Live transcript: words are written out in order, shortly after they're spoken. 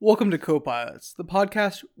Welcome to Co-Pilots, the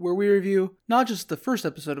podcast where we review not just the first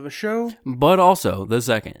episode of a show, but also the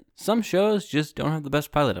second. Some shows just don't have the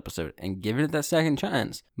best pilot episode, and giving it that second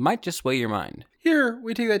chance might just sway your mind. Here,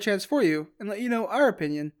 we take that chance for you and let you know our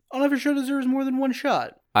opinion on if a show deserves more than one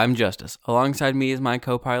shot. I'm Justice. Alongside me is my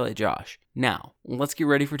co-pilot, Josh. Now, let's get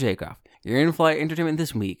ready for takeoff. Your in-flight entertainment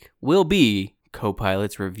this week will be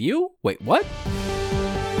Co-Pilot's Review? Wait, what?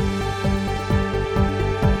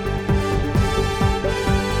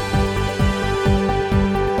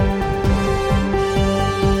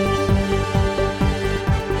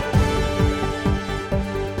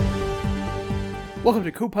 Welcome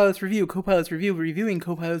to Co-Pilots Review, reviewing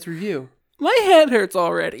Co-Pilots Review. My head hurts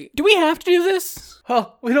already. Do we have to do this?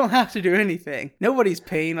 Well, we don't have to do anything. Nobody's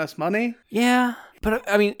paying us money. Yeah, but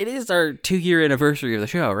I mean, it is our 2-year anniversary of the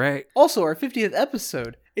show, right? Also, our 50th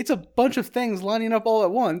episode. It's a bunch of things lining up all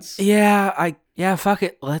at once. Yeah, fuck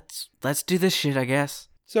it. Let's do this shit, I guess.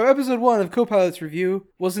 So episode 1 of Co-Pilot's Review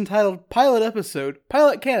was entitled Pilot Episode,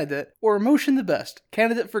 Pilot Candidate, or Emotion the Best,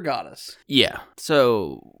 Candidate Forgot Us. Yeah,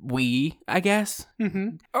 so we, I guess?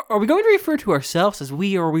 Mm-hmm. Are we going to refer to ourselves as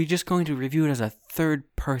we, or are we just going to review it as a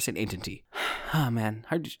third-person entity? Oh man,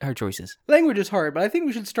 hard choices. Language is hard, but I think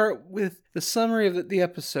we should start with the summary of the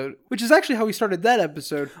episode, which is actually how we started that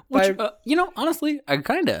episode. Honestly, I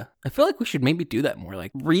feel like we should maybe do that more,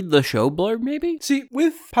 like read the show blurb, maybe? See,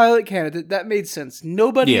 with Pilot Candidate, that made sense.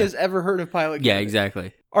 Nobody has ever heard of Pilot Candidate. Yeah,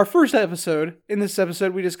 exactly. Our first episode, in this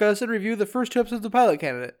episode, we discuss and review the first 2 episodes of Pilot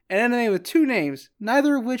Candidate, an anime with 2 names,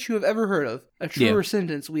 neither of which you have ever heard of. A truer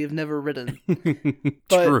sentence we have never written.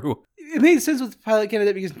 But True. It made sense with Pilot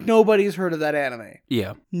Candidate because nobody's heard of that anime.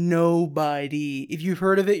 Yeah. Nobody. If you've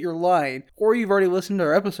heard of it, you're lying. Or you've already listened to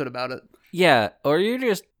our episode about it. Yeah, or you're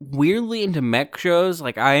just weirdly into mech shows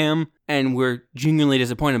like I am, and we're genuinely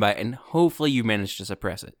disappointed by it, and hopefully you managed to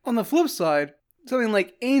suppress it. On the flip side, something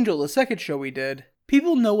like Angel, the second show we did,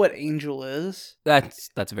 people know what Angel is.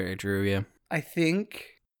 That's very true, yeah. I think.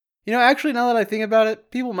 Actually, now that I think about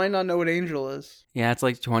it, people might not know what Angel is. Yeah, it's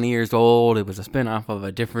like 20 years old. It was a spinoff of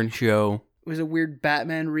a different show. It was a weird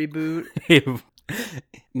Batman reboot.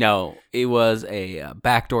 No, it was a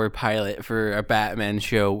backdoor pilot for a Batman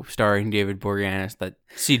show starring David Boreanaz that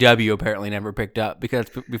CW apparently never picked up because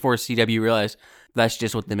before CW realized that's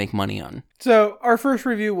just what they make money on. So, our first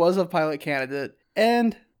review was of Pilot Candidate,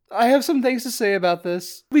 and I have some things to say about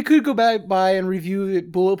this. We could go back by and review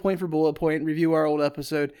it bullet point for bullet point, review our old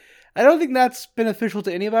episode. I don't think that's beneficial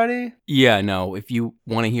to anybody. Yeah, no, if you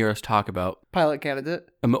want to hear us talk about Pilot Candidate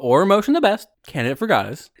or Emotion the Best, Candidate Forgot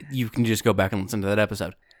Us, you can just go back and listen to that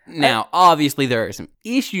episode. Now, obviously, there are some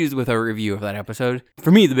issues with our review of that episode.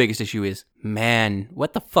 For me, the biggest issue is, man,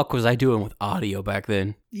 what the fuck was I doing with audio back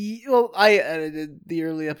then? Well, I edited the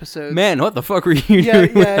early episodes. Man, what the fuck were you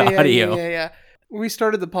doing with audio? Yeah. When we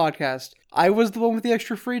started the podcast, I was the one with the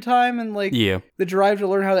extra free time and the drive to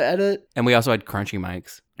learn how to edit. And we also had crunchy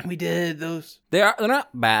mics. We did those. They're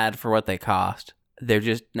not bad for what they cost. They're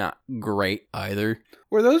just not great either.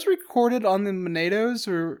 Were those recorded on the Monados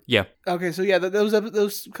or? Yeah. Okay, so yeah,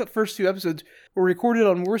 those first 2 episodes were recorded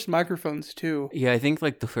on worse microphones too. Yeah, I think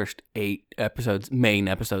the first 8 main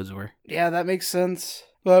episodes were. Yeah, that makes sense.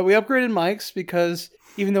 But we upgraded mics because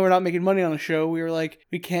even though we're not making money on the show, we were like,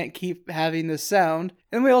 we can't keep having this sound.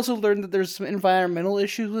 And we also learned that there's some environmental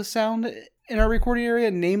issues with sound in our recording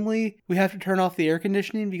area. Namely, we have to turn off the air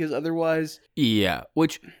conditioning because otherwise... Yeah,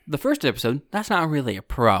 which the first episode, that's not really a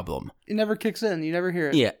problem. It never kicks in. You never hear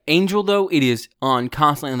it. Yeah, Angel, though, it is on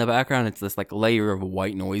constantly in the background. It's this layer of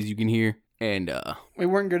white noise you can hear. And, we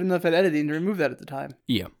weren't good enough at editing to remove that at the time.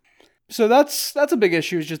 Yeah. So that's a big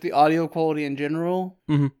issue, is just the audio quality in general.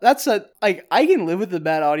 Mm-hmm. That's I can live with the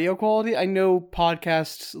bad audio quality. I know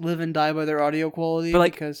podcasts live and die by their audio quality.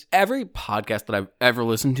 But because every podcast that I've ever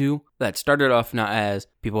listened to that started off not as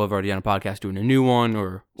people have already done a podcast doing a new one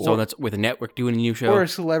or someone that's with a network doing a new show. Or a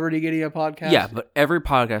celebrity getting a podcast. Yeah, but every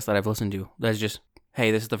podcast that I've listened to that's just,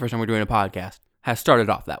 hey, this is the first time we're doing a podcast, has started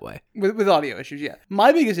off that way. With audio issues, yeah.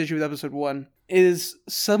 My biggest issue with episode 1 is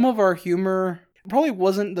some of our humor... probably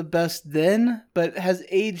wasn't the best then, but has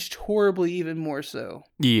aged horribly even more so.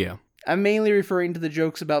 Yeah. I'm mainly referring to the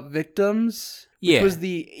jokes about victims, which was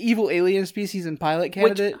the evil alien species in Pilot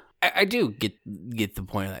Candidate. Which I do get the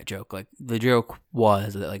point of that joke. The joke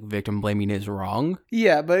was that, victim blaming is wrong.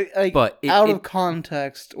 Yeah, but out of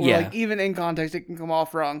context, or even in context, it can come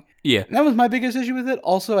off wrong. Yeah. And that was my biggest issue with it.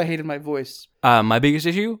 Also, I hated my voice. My biggest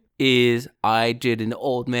issue is I did an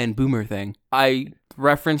old man boomer thing. I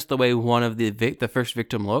referenced the way one of the first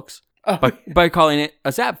victim looks by calling it a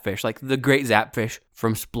Zapfish, like the great Zapfish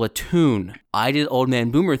from Splatoon. I did old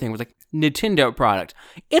man boomer thing. It was like Nintendo product.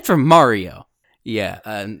 It's from Mario. Yeah,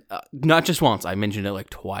 and not just once. I mentioned it like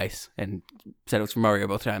twice and said it was from Mario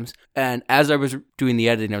both times. And as I was doing the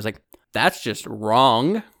editing, I was like, that's just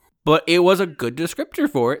wrong. But it was a good descriptor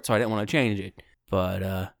for it, so I didn't want to change it.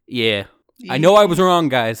 But, yeah. I know I was wrong,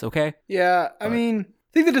 guys, okay? Yeah, I mean,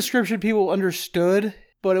 I think the description people understood,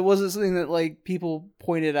 but it wasn't something that, like, people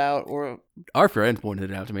pointed out or... Our friends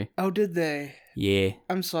pointed it out to me. Oh, did they? Yeah.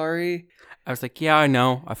 I'm sorry. I was like, yeah, I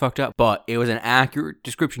know, I fucked up, but it was an accurate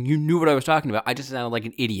description. You knew what I was talking about. I just sounded like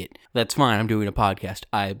an idiot. That's fine, I'm doing a podcast.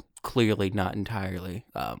 I'm clearly not entirely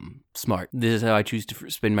smart. This is how I choose to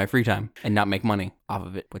spend my free time and not make money off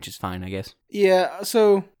of it, which is fine, I guess. Yeah,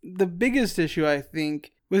 so the biggest issue, I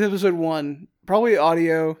think, with episode 1, probably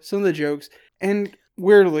audio, some of the jokes, and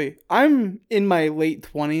weirdly, I'm in my late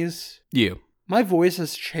 20s. You. My voice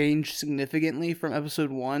has changed significantly from episode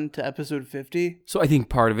 1 to episode 50. So I think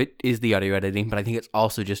part of it is the audio editing, but I think it's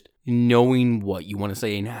also just knowing what you want to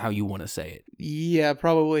say and how you want to say it. Yeah,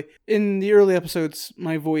 probably. In the early episodes,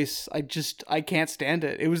 my voice, I can't stand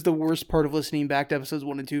it. It was the worst part of listening back to episodes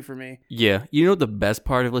 1 and 2 for me. Yeah. You know what the best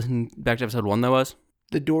part of listening back to episode 1 though was?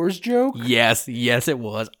 The Doors joke? Yes, it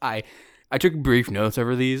was. I took brief notes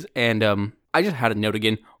over these, and I just had a note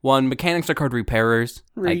again. 1, mechanics are called repairers.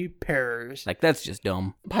 Repairers. Like, that's just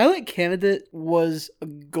dumb. Pilot Candidate was a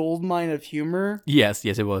goldmine of humor. Yes,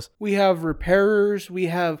 it was. We have repairers. We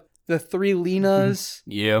have the 3 Lenas.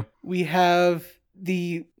 Yeah. We have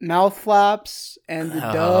the mouth flaps and the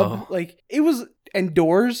dub. Like, it was... And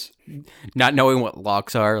doors. Not knowing what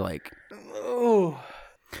locks are, like... Oh...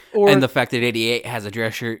 And the fact that 88 has a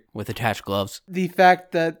dress shirt with attached gloves. The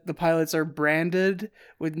fact that the pilots are branded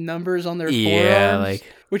with numbers on their forearms,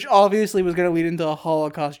 which obviously was going to lead into a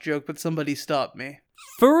Holocaust joke, but somebody stopped me.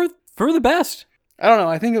 For the best. I don't know.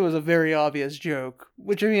 I think it was a very obvious joke,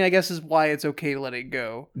 which I mean, I guess is why it's okay to let it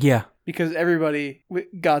go. Yeah. Because everybody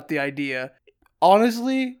got the idea.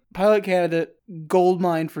 Honestly, Pilot Candidate,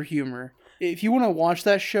 goldmine for humor. If you want to watch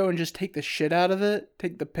that show and just take the shit out of it,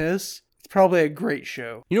 take the piss... Probably a great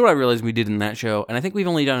show. You know what I realized we did in that show? And I think we've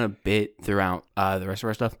only done a bit throughout the rest of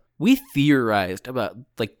our stuff. We theorized about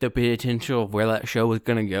like the potential of where that show was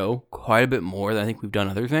going to go quite a bit more than I think we've done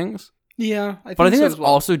other things. Yeah, I think but I think so that's as well.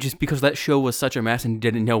 also just because that show was such a mess and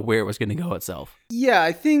didn't know where it was going to go itself. Yeah,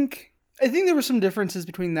 I think there were some differences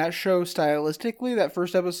between that show stylistically, that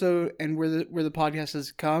first episode, and where the podcast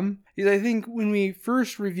has come. Because I think when we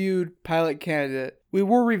first reviewed Pilot Candidate, we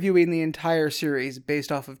were reviewing the entire series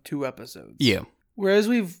based off of 2 episodes. Yeah. Whereas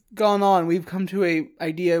we've gone on, we've come to a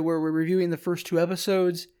idea where we're reviewing the first 2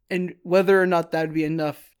 episodes and whether or not that would be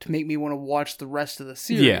enough to make me want to watch the rest of the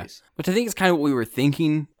series. Yeah. Which I think is kind of what we were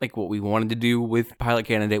thinking, like what we wanted to do with Pilot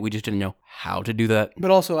Candidate. We just didn't know how to do that.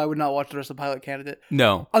 But also, I would not watch the rest of Pilot Candidate.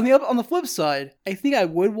 No. On the flip side, I think I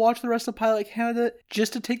would watch the rest of Pilot Candidate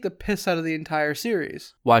just to take the piss out of the entire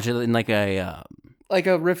series. Watch it in like a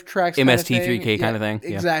Riff Tracks MST3K kind of thing.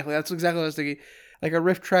 Exactly. That's exactly what I was thinking. Like a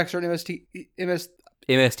Riff Tracks or an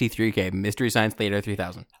MST3K, Mystery Science Theater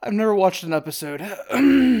 3000. I've never watched an episode.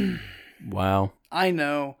 Wow. I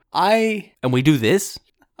know. And we do this?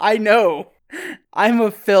 I know. I'm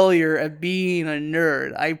a failure at being a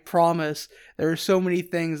nerd. I promise. There are so many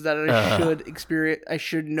things that I should experience, I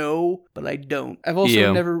should know, but I don't. I've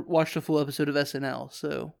also never watched a full episode of SNL,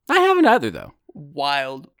 so... I haven't either, though.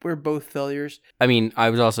 Wild. We're both failures. I mean, I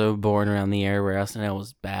was also born around the era where SNL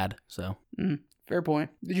was bad, so... Fair point.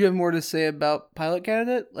 Did you have more to say about Pilot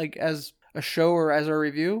Candidate? Like, as a show or as our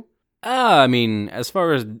review? I mean, as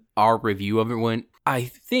far as our review of it went, I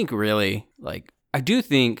think really, like, I do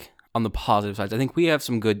think on the positive side, I think we have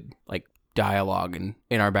some good, like, dialogue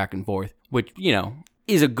in our back and forth, which, you know,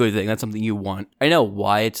 is a good thing. That's something you want. I know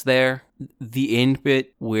why it's there. The end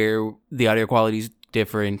bit where the audio quality is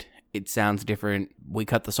different, it sounds different. We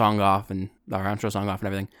cut the song off and our outro song off and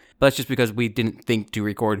everything. But that's just because we didn't think to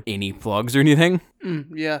record any plugs or anything.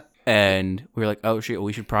 Yeah. And we were like, oh shit,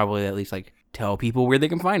 we should probably at least, like, tell people where they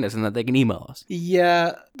can find us and that they can email us.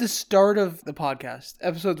 Yeah, the start of the podcast,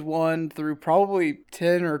 episodes 1 through probably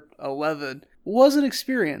 10 or 11, was an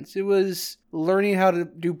experience. It was learning how to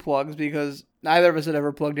do plugs because neither of us had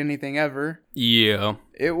ever plugged anything ever. Yeah.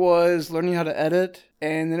 It was learning how to edit,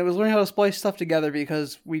 and then it was learning how to splice stuff together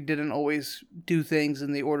because we didn't always do things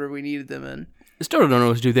in the order we needed them in. I still don't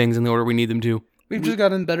always do things in the order we need them to. We've just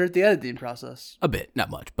gotten better at the editing process. A bit. Not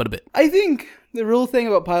much, but a bit. I think the real thing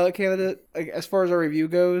about Pilot Candidate, like, as far as our review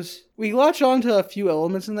goes, we latch on to a few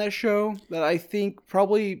elements in that show that I think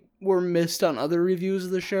probably were missed on other reviews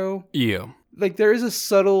of the show. Yeah. Like, there is a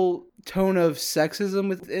subtle tone of sexism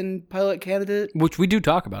within Pilot Candidate. Which we do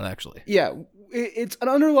talk about, actually. Yeah. it's an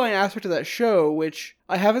underlying aspect of that show, which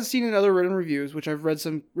I haven't seen in other written reviews, which I've read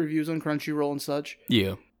some reviews on Crunchyroll and such.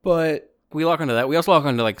 Yeah. But we lock onto that. We also lock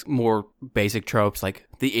onto like more basic tropes, like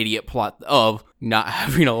the idiot plot of not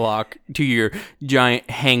having a lock to your giant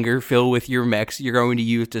hangar filled with your mechs you're going to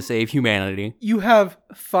use to save humanity. You have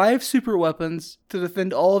 5 super weapons to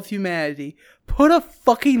defend all of humanity. Put a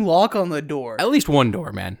fucking lock on the door. At least one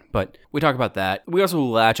door, man. But we talk about that. We also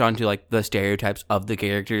latch onto like the stereotypes of the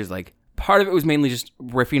characters. Like part of it was mainly just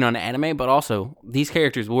riffing on anime, but also these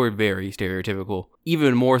characters were very stereotypical.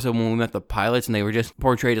 Even more so when we met the pilots and they were just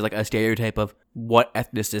portrayed as like a stereotype of what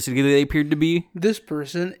ethnicity they appeared to be. This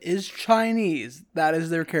person is Chinese. That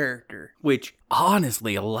is their character. Which,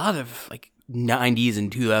 honestly, a lot of like 90s and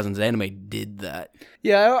 2000s anime did that.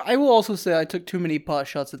 Yeah, I will also say I took too many pot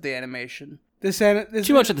shots at the animation. This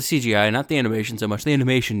too much at the CGI, not the animation so much. The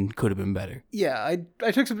animation could have been better. Yeah,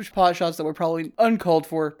 I took some pot shots that were probably uncalled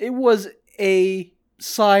for. It was a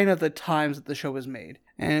sign of the times that the show was made.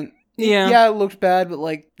 And yeah, it looked bad, but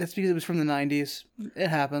like that's because it was from the 90s. It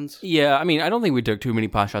happens. Yeah, I mean, I don't think we took too many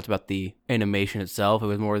pot shots about the animation itself. It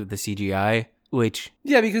was more the CGI, which...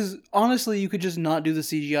 Yeah, because honestly, you could just not do the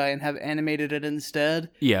CGI and have animated it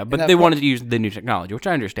instead. Yeah, but they wanted to use the new technology, which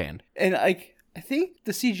I understand. And I think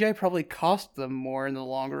the CGI probably cost them more in the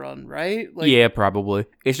long run, right? Like, yeah, probably.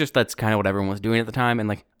 It's just that's kind of what everyone was doing at the time. And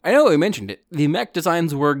like, I know we mentioned it. The mech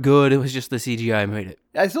designs were good. It was just the CGI made it.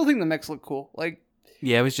 I still think the mechs look cool. Like,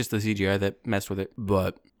 yeah, it was just the CGI that messed with it.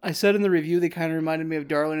 But I said in the review they kind of reminded me of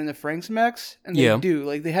Darling and the Franxx mechs, and they do.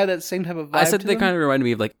 Like, they had that same type of vibe. I said to they them. kind of reminded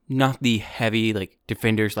me of like not the heavy like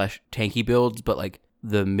defender / tanky builds, but like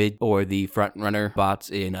the mid or the front runner bots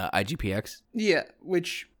in IGPX. Yeah,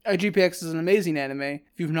 which IGPX is an amazing anime. If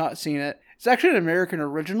you've not seen it, it's actually an American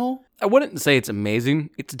original. I wouldn't say it's amazing.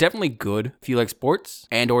 It's definitely good. If you like sports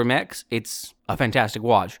and or mechs, it's a fantastic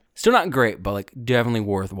watch. Still not great, but like definitely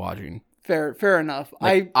worth watching. Fair enough.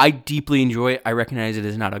 Like, I deeply enjoy it. I recognize it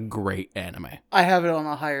is not a great anime. I have it on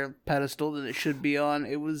a higher pedestal than it should be on.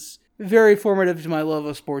 It was very formative to my love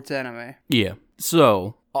of sports anime. Yeah.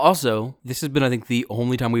 So, also, this has been, I think, the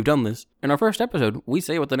only time we've done this. In our first episode, we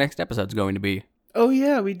say what the next episode's going to be. Oh,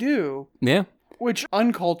 yeah, we do. Yeah. Which,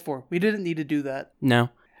 uncalled for. We didn't need to do that. No.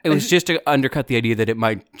 It was just to undercut the idea that it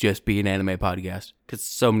might just be an anime podcast. Because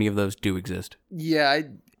so many of those do exist. Yeah,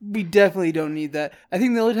 we definitely don't need that. I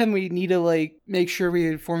think the only time we need to, like, make sure we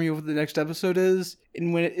inform you what the next episode is,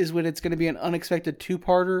 and when it's going to be an unexpected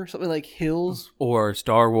 2-parter, something like Hills. Or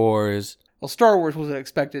Star Wars. Well, Star Wars was an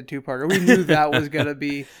expected 2-parter. We knew that was going to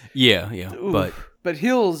be... Yeah. Oof. But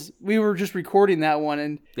Hills, we were just recording that one,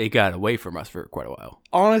 and... They got away from us for quite a while.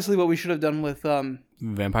 Honestly, what we should have done with...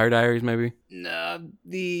 Vampire Diaries, maybe?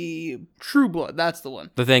 The True Blood, that's the one.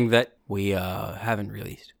 The thing that we haven't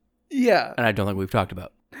released. Yeah. And I don't think we've talked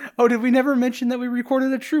about. Oh, did we never mention that we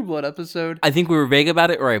recorded a True Blood episode? I think we were vague about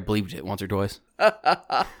it, or I believed it once or twice.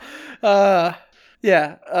 That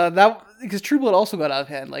because True Blood also got out of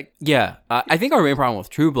hand. Like, yeah, I think our main problem with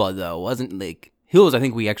True Blood though wasn't like Hills. I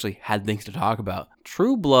think we actually had things to talk about.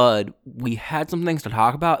 True Blood, we had some things to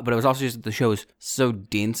talk about, but it was also just that the show was so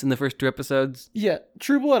dense in the first 2 episodes. Yeah,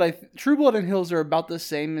 True Blood and Hills are about the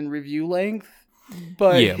same in review length.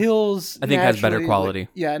 But yeah, Hills, I think, has better quality.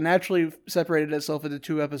 Naturally separated itself into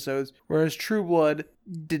 2 episodes, whereas True Blood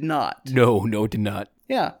did not. No, it did not.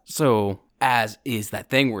 Yeah. So, as is that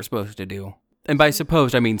thing we're supposed to do. And by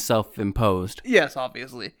supposed, I mean self-imposed. Yes,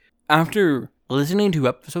 obviously. After listening to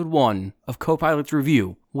episode 1 of Co-Pilot's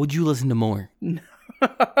review, would you listen to more?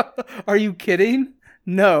 Are you kidding?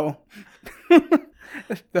 No.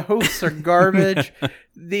 The hosts are garbage.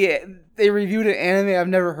 They reviewed an anime I've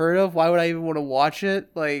never heard of. Why would I even want to watch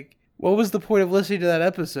it? Like, what was the point of listening to that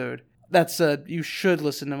episode? That said, you should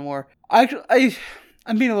listen to more. I'm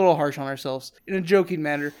being a little harsh on ourselves in a joking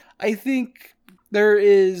manner. I think there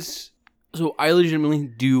is... So I legitimately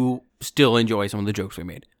do still enjoy some of the jokes we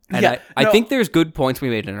made. And I think there's good points we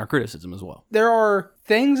made in our criticism as well. There are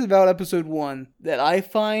things about episode 1 that I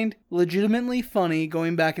find legitimately funny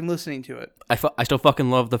going back and listening to it. I still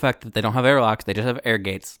fucking love the fact that they don't have airlocks, they just have air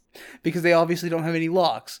gates. Because they obviously don't have any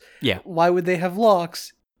locks. Yeah. Why would they have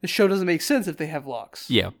locks? The show doesn't make sense if they have locks.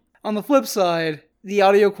 Yeah. On the flip side, the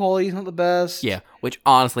audio quality is not the best. Yeah, which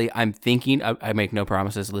honestly, I'm thinking, I make no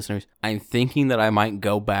promises, listeners, I'm thinking that I might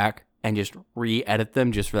go back and just re-edit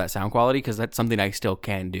them just for that sound quality, because that's something I still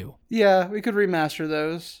can do. Yeah, we could remaster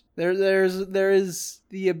those. There is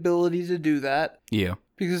the ability to do that. Yeah.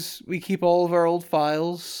 Because we keep all of our old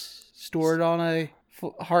files stored on a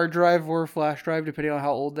hard drive or flash drive, depending on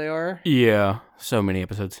how old they are. Yeah, so many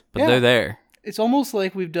episodes. But they're there. It's almost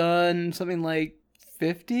like we've done something like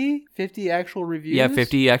 50 actual reviews. Yeah,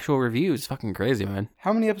 50 actual reviews. Fucking crazy, man.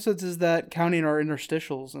 How many episodes is that, counting our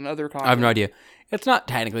interstitials and other content? I have no idea. It's not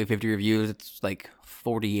technically 50 reviews. It's like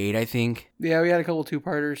 48, I think. Yeah, we had a couple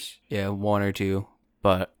two-parters. Yeah, 1 or 2.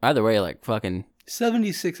 But either way, like, fucking...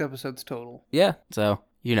 76 episodes total. Yeah, so,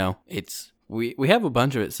 you know, it's... We have a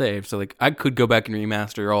bunch of it saved, so, like, I could go back and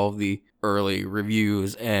remaster all of the early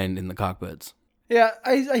reviews and in the cockpits. Yeah,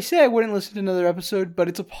 I say I wouldn't listen to another episode, but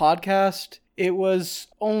it's a podcast. It was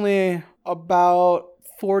only about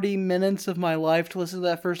 40 minutes of my life to listen to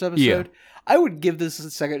that first episode. Yeah. I would give this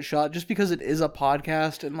a second shot just because it is a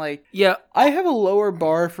podcast, and like, Yeah. I have a lower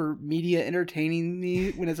bar for media entertaining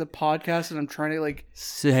me when it's a podcast and I'm trying to like,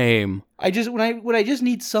 Same. when I just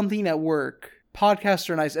need something at work, podcasts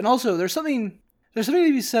are nice. And also there's something to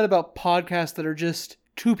be said about podcasts that are just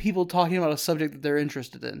two people talking about a subject that they're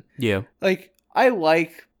interested in. Yeah. Like, I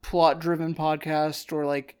like plot-driven podcasts or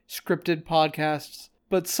like scripted podcasts,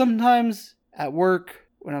 but sometimes at work,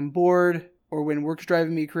 when I'm bored or when work's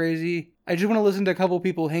driving me crazy, I just want to listen to a couple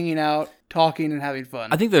people hanging out, talking, and having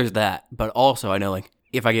fun. I think there's that, but also I know, like,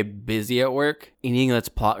 if I get busy at work, anything that's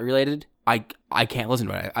plot related, I can't listen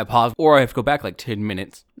to it. I pause, or I have to go back like 10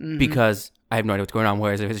 minutes because I have no idea what's going on.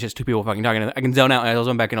 Whereas if it's just two people fucking talking, I can zone out and I'll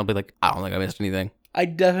zone back and I'll be like, I don't think I missed anything. I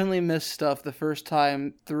definitely missed stuff the first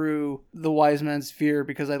time through The Wise Man's Fear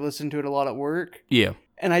because I listened to it a lot at work. Yeah.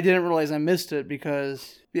 And I didn't realize I missed it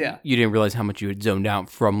because, yeah. You didn't realize how much you had zoned out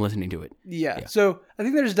from listening to it. Yeah. So I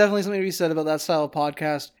think there's definitely something to be said about that style of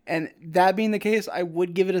podcast. And that being the case, I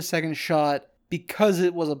would give it a second shot because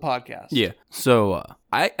it was a podcast. Yeah. So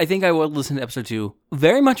I think I would listen to episode 2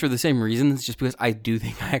 very much for the same reasons, just because I do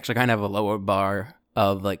think I actually kind of have a lower bar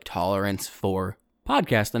of like tolerance for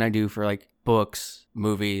podcasts than I do for like books,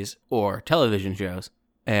 movies, or television shows.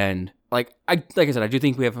 And like I said, I do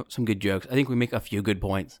think we have some good jokes. I think we make a few good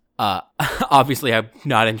points. Obviously, I'm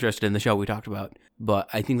not interested in the show we talked about, but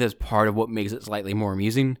I think that's part of what makes it slightly more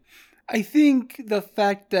amusing. I think the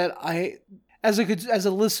fact that as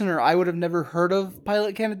a listener, I would have never heard of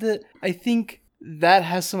Pilot Candidate, I think that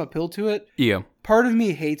has some appeal to it. Yeah. Part of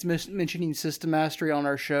me hates mentioning System Mastery on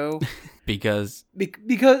our show. because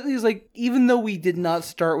it's like, even though we did not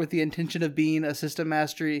start with the intention of being a System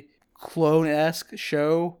Mastery clone-esque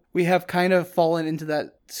show, we have kind of fallen into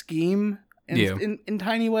that scheme in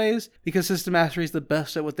tiny ways because System Mastery is the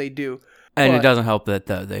best at what they do. And it doesn't help that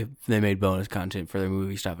they made bonus content for their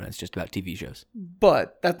movie stuff and it's just about TV shows.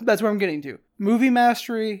 But that's where I'm getting to. Movie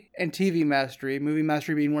Mastery and TV Mastery, Movie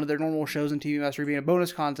Mastery being one of their normal shows and TV Mastery being a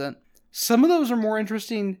bonus content, some of those are more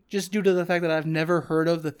interesting just due to the fact that I've never heard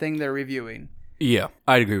of the thing they're reviewing. Yeah,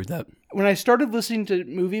 I'd agree with that. When I started listening to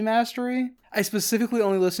Movie Mastery, I specifically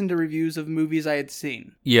only listened to reviews of movies I had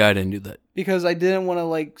seen. Yeah, I didn't do that. Because I didn't want to,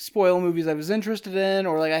 like, spoil movies I was interested in,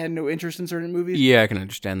 or, like, I had no interest in certain movies. Yeah, I can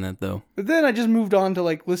understand that, though. But then I just moved on to,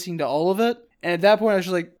 like, listening to all of it. And at that point, I was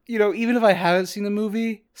just like, you know, even if I haven't seen the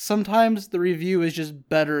movie, sometimes the review is just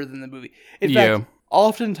better than the movie. In fact,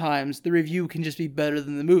 oftentimes the review can just be better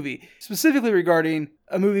than the movie. Specifically regarding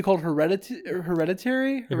a movie called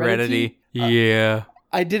Hereditary? Yeah.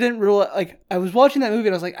 I didn't realize, like, I was watching that movie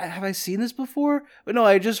and I was like, have I seen this before? But no,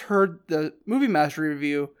 I just heard the Movie Master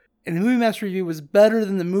review, and the Movie Master review was better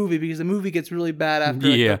than the movie because the movie gets really bad after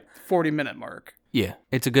the 40-minute mark. Yeah,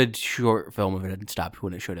 it's a good short film if it had stopped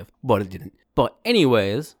when it should have, but it didn't. But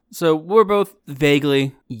anyways, so we're both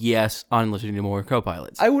vaguely yes on listening to more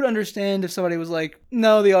co-pilots. I would understand if somebody was like,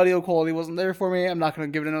 no, the audio quality wasn't there for me, I'm not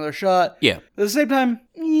going to give it another shot. Yeah. But at the same time,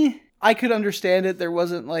 I could understand it. There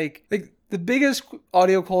wasn't like the biggest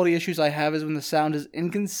audio quality issues I have is when the sound is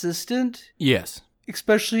inconsistent. Yes.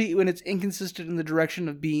 Especially when it's inconsistent in the direction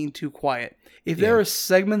of being too quiet. If there are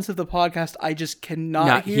segments of the podcast I just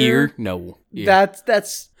cannot hear, no. Yeah.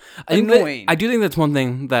 That's annoying. I do think that's one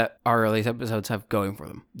thing that our earliest episodes have going for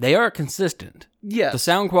them. They are consistent. Yes. The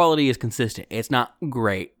sound quality is consistent. It's not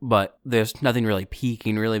great, but there's nothing really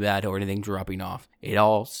peaking really bad or anything dropping off. It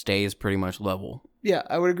all stays pretty much level. Yeah,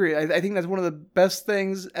 I would agree. I think that's one of the best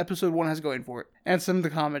things episode 1 has going for it. And some of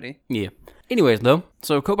the comedy. Yeah. Anyways, though,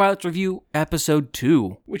 so Co-Pilots Review episode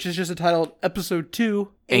 2. Which is just titled episode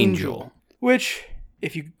 2, Angel. Which,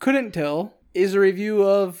 if you couldn't tell, is a review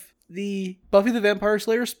of the Buffy the Vampire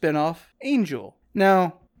Slayer spinoff, Angel.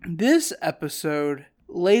 Now, this episode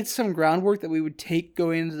laid some groundwork that we would take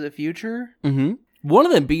going into the future. Mm-hmm. One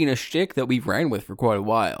of them being a shtick that we ran with for quite a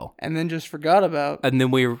while. And then just forgot about. And then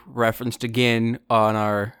we referenced again on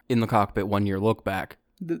our In the Cockpit 1 year look back.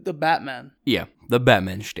 The Batman. Yeah, the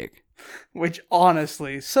Batman shtick. Which,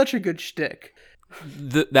 honestly, such a good shtick.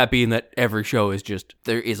 That being that every show is just,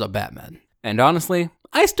 there is a Batman. And honestly,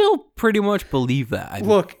 I still pretty much believe that.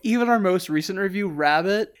 Look, even our most recent review,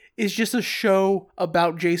 Rabbit, is just a show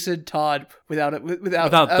about Jason Todd without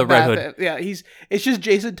the Red Hood. Yeah, it's just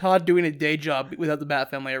Jason Todd doing a day job without the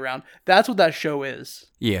Bat family around. That's what that show is.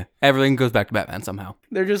 Yeah, everything goes back to Batman somehow.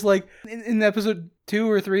 They're just like in episode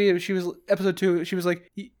 2 or 3. She was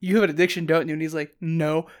like, "You have an addiction, don't you?" And he's like,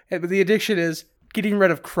 "No," but the addiction is getting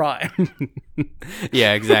rid of crime.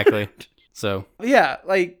 Yeah, exactly. So yeah,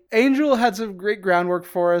 like Angel had some great groundwork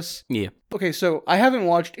for us. yeah. Okay, so I haven't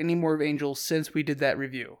watched any more of Angel since we did that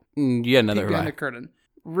review. Yeah, another Behind the curtain.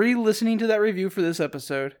 Re-listening to that review for this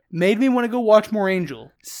episode made me want to go watch more Angel.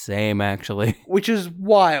 Same, actually. Which is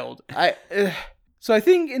wild. So I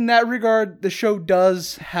think in that regard, the show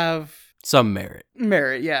does have Some merit.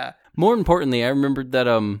 Yeah. More importantly, I remembered that,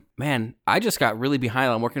 man, I just got really behind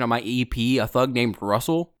on working on my EP, A Thug Named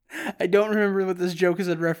Russell. I don't remember what this joke is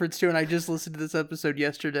in reference to, and I just listened to this episode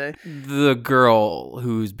yesterday. The girl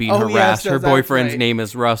who's being yes, harassed, her boyfriend's right. name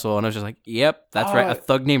is Russell, and I was just like, yep, that's right, A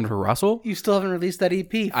Thug Named Russell? You still haven't released that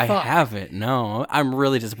EP? I haven't, no. I'm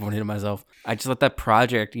really disappointed in myself. I just let that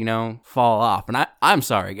project, fall off, and I'm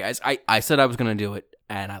sorry, guys. I said I was going to do it,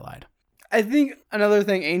 and I lied. I think another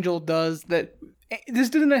thing Angel does that... This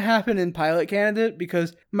didn't happen in Pilot Candidate,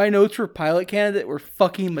 because my notes for Pilot Candidate were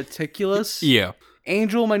fucking meticulous. Yeah.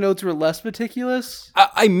 Angel, my notes were less meticulous.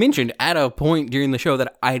 I mentioned at a point during the show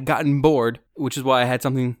that I had gotten bored, which is why I had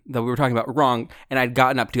something that we were talking about wrong, and I'd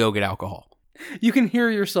gotten up to go get alcohol. You can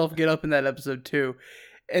hear yourself get up in that episode too.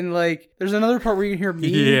 And like, there's another part where you can hear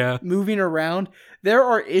me moving around. There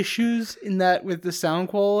are issues in that with the sound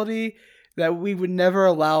quality that we would never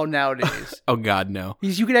allow nowadays. Oh God, no.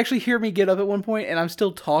 Because you could actually hear me get up at one point and I'm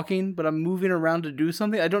still talking, but I'm moving around to do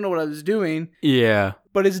something. I don't know what I was doing. Yeah.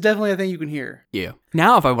 But it's definitely a thing you can hear. Yeah.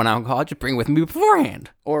 Now if I want alcohol, I'd just bring it with me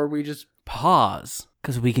beforehand. Or we just pause,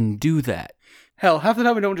 because we can do that. Hell, half the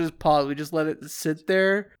time we don't just pause. We just let it sit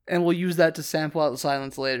there and we'll use that to sample out the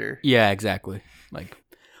silence later. Yeah, exactly. Like,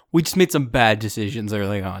 we just made some bad decisions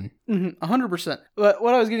early on. 100%. But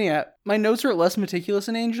what I was getting at, my notes are less meticulous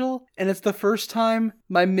in Angel, and it's the first time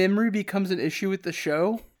my memory becomes an issue with the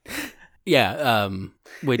show. Yeah,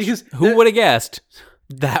 which, because who would have guessed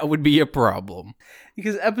that would be a problem?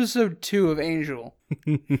 Because episode 2 of Angel,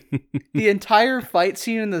 the entire fight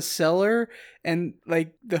scene in the cellar and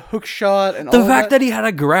like the hook shot and all the fact that he had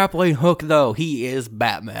a grappling hook, though, he is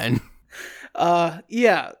Batman.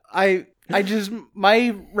 Yeah, I just,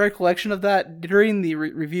 my recollection of that during the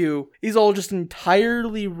review is all just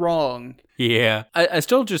entirely wrong. Yeah. I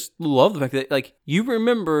still just love the fact that, like, you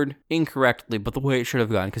remembered incorrectly, but the way it should have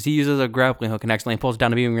gone, because he uses a grappling hook and accidentally pulls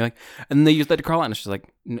down a beam, and you're like, and then they use that to crawl out, and it's just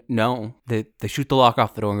like, no, they shoot the lock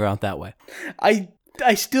off the door and go out that way. I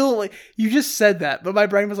still, like, you just said that, but my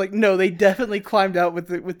brain was like, no, they definitely climbed out with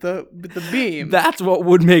the beam. That's what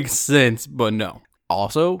would make sense, but no.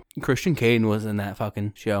 Also, Christian Kane was in that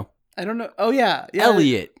fucking show. I don't know. Oh, yeah.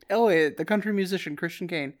 Elliot, the country musician, Christian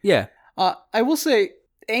Kane. Yeah. I will say,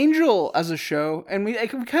 Angel as a show, and we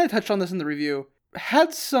kind of touched on this in the review,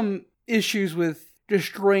 had some issues with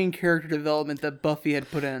destroying character development that Buffy had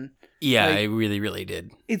put in. Yeah, like, I really, really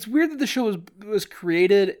did. It's weird that the show was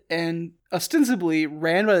created and ostensibly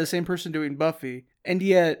ran by the same person doing Buffy, and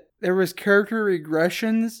yet there was character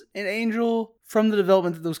regressions in Angel from the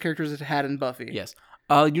development that those characters had in Buffy. Yes.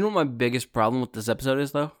 You know what my biggest problem with this episode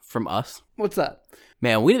is, though? From us? What's that?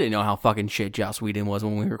 Man, we didn't know how fucking shit Joss Whedon was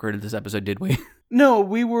when we recorded this episode, did we? No,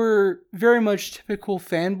 we were very much typical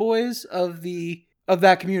fanboys of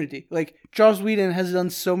that community. Like, Joss Whedon has done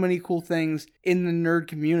so many cool things in the nerd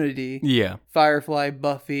community. Yeah. Firefly,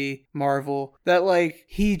 Buffy, Marvel, that, like,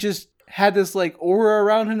 he just had this, like, aura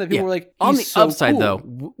around him that people were like, on the so upside, cool.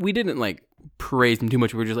 though, we didn't, like, praise him too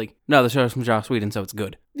much. We were just like, no, the show's from Joss Whedon, so it's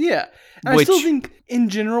good. Yeah. And I still think, in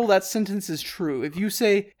general, that sentence is true. If you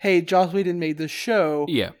say, hey, Joss Whedon made this show,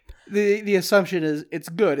 yeah, the assumption is it's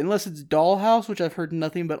good. Unless it's Dollhouse, which I've heard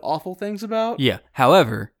nothing but awful things about. Yeah.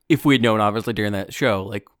 However, if we had known, obviously, during that show,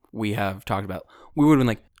 like we have talked about, we would have been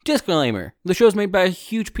like, disclaimer, the show's made by a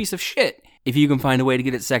huge piece of shit. If you can find a way to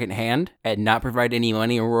get it secondhand and not provide any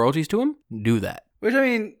money or royalties to him, do that. Which, I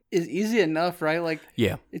mean, is easy enough, right? Like,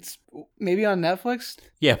 yeah, it's maybe on Netflix.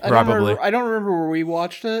 Yeah, probably. I don't remember where we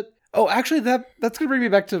watched it. Oh, actually, that's gonna bring me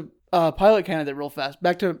back to Pilot Candidate real fast.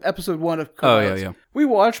 Back to episode 1 of Codes. Oh, yeah. We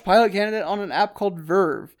watched Pilot Candidate on an app called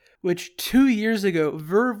Verve, which 2 years ago,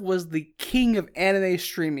 Verve was the king of anime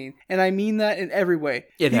streaming. And I mean that in every way.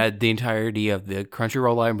 It had the entirety of the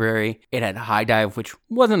Crunchyroll library. It had High Dive, which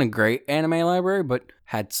wasn't a great anime library, but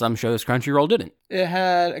had some shows Crunchyroll didn't. It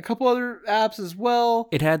had a couple other apps as well.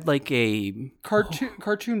 It had like a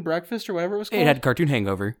Cartoon Breakfast or whatever it was called. It had Cartoon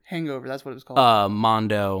Hangover. Hangover, that's what it was called.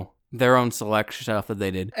 Mondo, their own select stuff that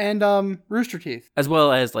they did. And Rooster Teeth. As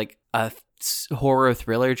well as like a horror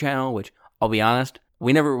thriller channel, which I'll be honest,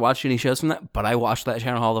 we never watched any shows from that, but I watched that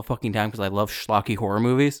channel all the fucking time because I love schlocky horror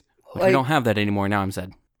movies. Which we don't have that anymore now, I'm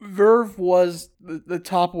sad. Verve was the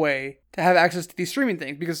top way to have access to these streaming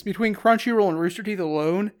things, because between Crunchyroll and Rooster Teeth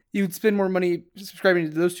alone, you'd spend more money subscribing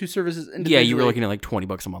to those two services individually. Yeah, you were looking at like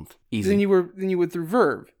 $20 a month. Easy. Than you would through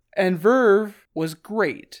Verve. And Verve was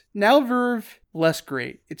great. Now Verve, less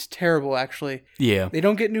great. It's terrible, actually. Yeah. They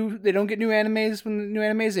don't get new animes when the new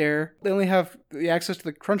animes air. They only have the access to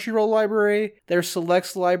the Crunchyroll library, their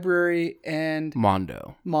Selects library, and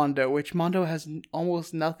Mondo, which Mondo has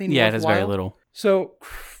almost nothing. Yeah, it has very little. So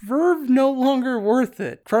Verve no longer worth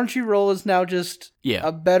it. Crunchyroll is now just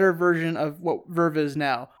a better version of what Verve is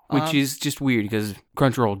now. Which is just weird because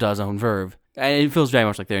Crunchyroll does own Verve. And it feels very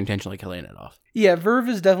much like they're intentionally killing it off. Yeah, Verve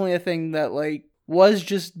is definitely a thing that like was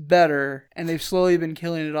just better, and they've slowly been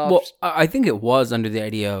killing it off. Well, I think it was under the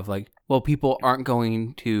idea of like, well, people aren't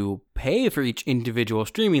going to pay for each individual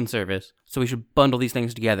streaming service, so we should bundle these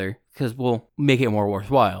things together because we'll make it more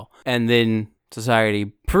worthwhile. And then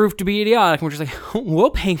society proved to be idiotic, and we're just like, we'll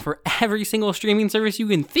pay for every single streaming service you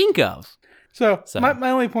can think of. So.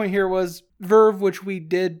 My only point here was Verve, which we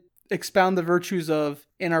did expound the virtues of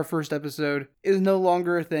in our first episode, is no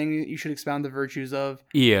longer a thing that you should expound the virtues of.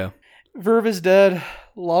 Yeah. Verve is dead.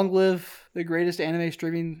 Long live the greatest anime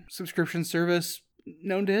streaming subscription service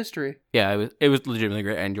known to history. Yeah, it was legitimately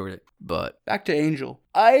great. I enjoyed it. But back to Angel.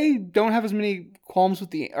 I don't have as many qualms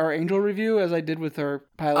with our Angel review as I did with our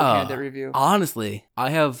pilot candidate review. Honestly, I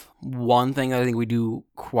have one thing that I think we do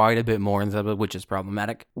quite a bit more in this episode, which is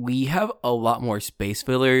problematic. We have a lot more space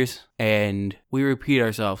fillers, and we repeat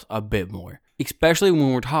ourselves a bit more. Especially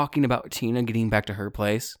when we're talking about Tina getting back to her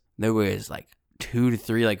place. There was like 2 to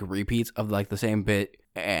 3 like repeats of like the same bit,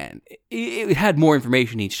 and it had more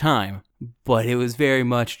information each time, but it was very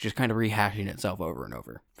much just kind of rehashing itself over and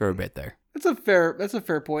over for a bit there. That's a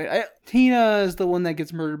fair point. Tina is the one that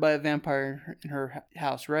gets murdered by a vampire in her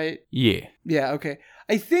house, right? Yeah. Yeah, okay.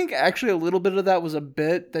 I think actually a little bit of that was a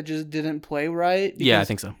bit that just didn't play right. Yeah, I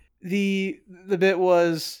think so. The bit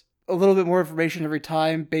was a little bit more information every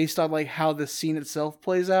time based on like how the scene itself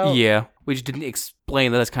plays out. Yeah, which didn't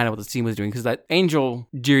explain that that's kind of what the scene was doing, because that Angel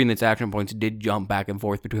during its action points did jump back and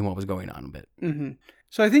forth between what was going on a bit. Mm-hmm.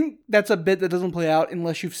 So I think that's a bit that doesn't play out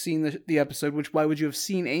unless you've seen the episode, which why would you have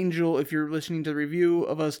seen Angel if you're listening to the review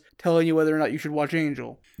of us telling you whether or not you should watch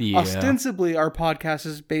Angel? Yeah. Ostensibly, our podcast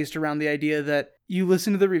is based around the idea that you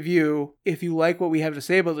listen to the review. If you like what we have to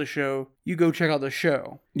say about the show, you go check out the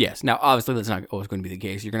show. Yes. Now, obviously, that's not always going to be the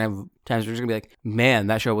case. You're going to have times where you're going to be like, man,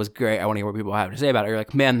 that show was great. I want to hear what people have to say about it. Or you're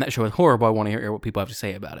like, man, that show was horrible. I want to hear what people have to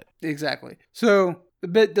say about it. Exactly. So the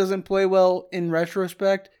bit doesn't play well in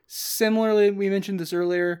retrospect. Similarly, we mentioned this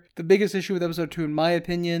earlier, the biggest issue with episode 2, in my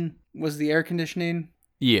opinion, was the air conditioning.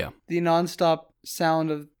 Yeah. The nonstop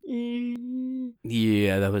sound of...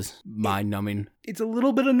 Yeah, that was mind-numbing. It's a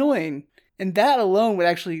little bit annoying. And that alone would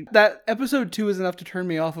actually... That episode 2 is enough to turn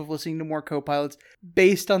me off of listening to more co-pilots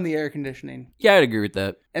based on the air conditioning. Yeah, I'd agree with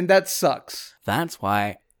that. And that sucks. That's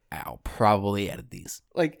why I'll probably edit these.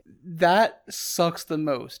 Like, that sucks the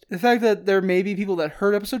most. The fact that there may be people that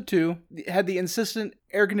heard episode 2, had the insistent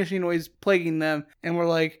air conditioning noise plaguing them, and were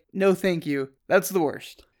like, no thank you. That's the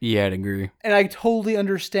worst. Yeah, I'd agree. And I totally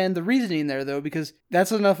understand the reasoning there, though, because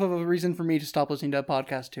that's enough of a reason for me to stop listening to a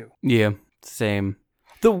podcast, too. Yeah, same.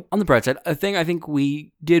 Though, on the bright side, I think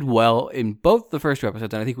we did well in both the first 2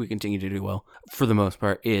 episodes, and I think we continue to do well, for the most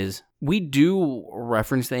part, is we do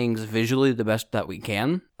reference things visually the best that we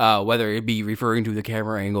can, whether it be referring to the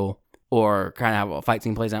camera angle, or kind of how a fight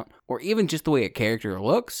scene plays out, or even just the way a character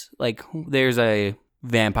looks. Like, there's a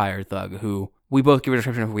vampire thug who we both give a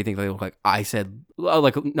description of who we think they look like. I said,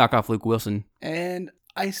 like, knock off Luke Wilson. And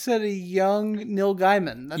I said a young Neil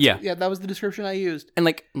Gaiman. Yeah, that was the description I used. And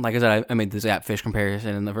like I said, I made the Zapfish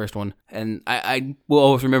comparison in the first one. And I will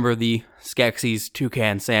always remember the Skeksis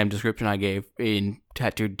Toucan Sam description I gave in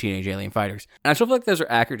Tattooed Teenage Alien Fighters. And I still feel like those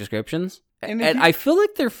are accurate descriptions. And I feel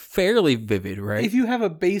like they're fairly vivid, right? If you have a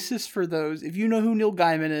basis for those, if you know who Neil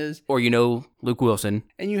Gaiman is, or you know Luke Wilson,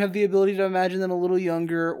 and you have the ability to imagine them a little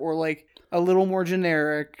younger or like a little more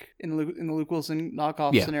generic in the Luke Wilson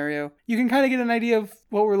knockoff scenario, you can kind of get an idea of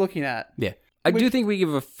what we're looking at. Yeah. I do think we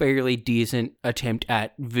give a fairly decent attempt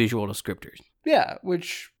at visual descriptors. Yeah,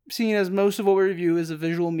 which, seeing as most of what we review is a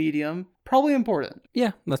visual medium, probably important.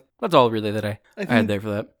 Yeah, that's all really that I had there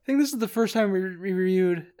for that. I think this is the first time we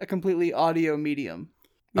reviewed a completely audio medium.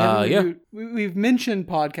 We've mentioned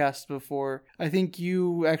podcasts before. I think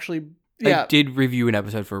you actually... Yeah, I did review an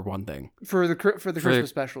episode for one thing. For the Christmas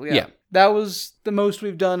special, yeah. That was the most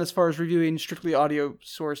we've done as far as reviewing strictly audio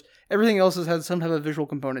source. Everything else has had some type of visual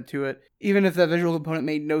component to it, even if that visual component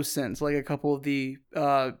made no sense, like a couple of the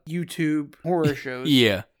YouTube horror shows.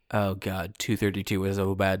 Yeah. Oh, God. 232 was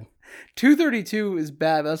so bad. 232 is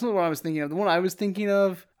bad, but that's not what I was thinking of. The one I was thinking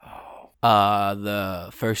of... the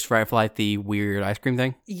first Firefly, the weird ice cream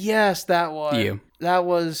thing? Yes, that one. Yeah. That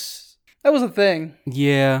was a thing.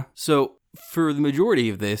 Yeah. So, for the majority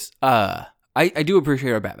of this, I do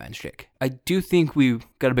appreciate our Batman shtick. I do think we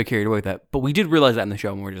got a bit carried away with that, but we did realize that in the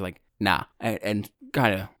show, and we're just like, nah, and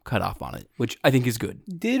kind of cut off on it, which I think is good.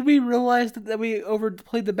 Did we realize that we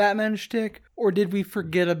overplayed the Batman shtick, or did we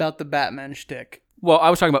forget about the Batman shtick? Well,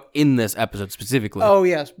 I was talking about in this episode specifically. Oh,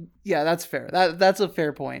 yes. Yeah, that's fair. That's a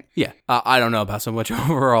fair point. Yeah. I don't know about so much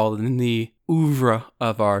overall in the oeuvre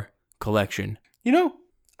of our collection. You know,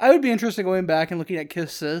 I would be interested in going back and looking at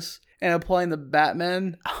Kiss Sis and applying the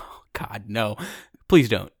Batman... Oh, God, no. Please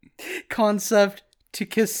don't. ...concept to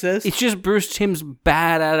Kiss Sis. It's just Bruce Timm's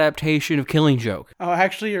bad adaptation of Killing Joke. Oh,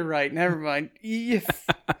 actually, you're right. Never mind.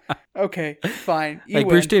 Okay, fine. You win.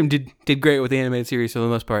 Bruce Timm did great with the animated series for the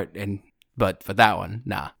most part, but for that one,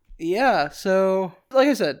 nah. Yeah, so, like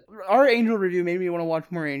I said, our Angel review made me want to watch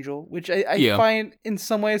more Angel, which I find in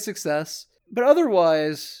some way a success. But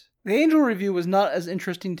otherwise, the Angel review was not as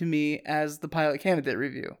interesting to me as the Pilot Candidate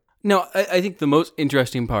review. No, I think the most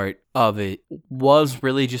interesting part of it was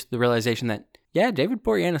really just the realization that, yeah, David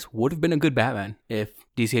Boreanaz would have been a good Batman if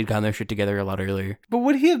DC had gotten their shit together a lot earlier. But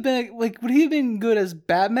would he have been good as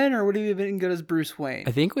Batman, or would he have been good as Bruce Wayne?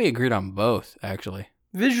 I think we agreed on both, actually.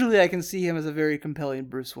 Visually, I can see him as a very compelling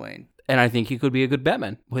Bruce Wayne. And I think he could be a good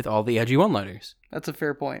Batman with all the edgy one-liners. That's a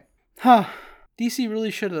fair point. Huh. DC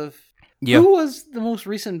really should have. Yeah. Who was the most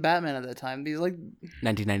recent Batman at that time?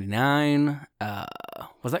 1999.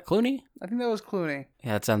 Was that Clooney? I think that was Clooney.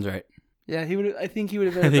 Yeah, that sounds right. Yeah, I think he would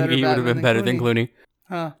have been a better Batman. I think he would have been better than Clooney.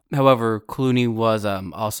 Huh. However, Clooney was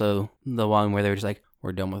also the one where they were just like,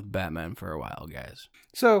 we're done with Batman for a while, guys.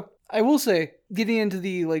 So, I will say, getting into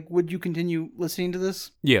the, would you continue listening to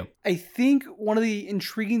this? Yeah. I think one of the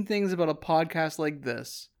intriguing things about a podcast like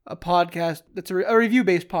this, a podcast that's a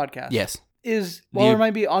review-based podcast. Yes. Is, while there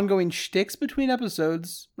might be ongoing shticks between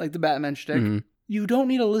episodes, like the Batman shtick, you don't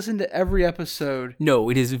need to listen to every episode. No,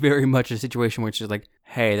 it is very much a situation where it's just like,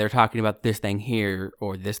 hey, they're talking about this thing here,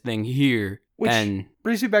 or this thing here. Which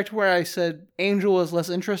brings me back to where I said Angel is less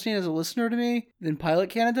interesting as a listener to me than Pilot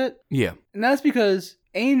Candidate. Yeah. And that's because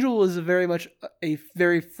Angel is very much a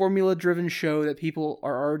very formula-driven show that people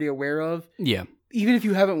are already aware of. Yeah. Even if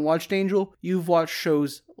you haven't watched Angel, you've watched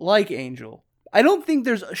shows like Angel. I don't think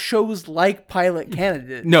there's shows like Pilot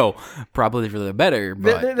Candidate. No, probably for the better,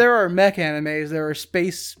 but... There are mech animes, there are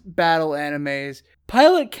space battle animes.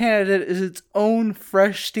 Pilot Candidate is its own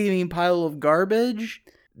fresh, steaming pile of garbage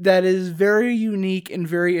that is very unique and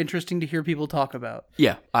very interesting to hear people talk about.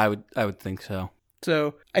 Yeah, I would think so.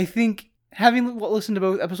 So, I think having listened to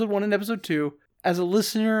both episode 1 and episode 2, as a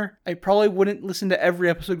listener, I probably wouldn't listen to every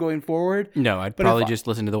episode going forward. No, I'd probably just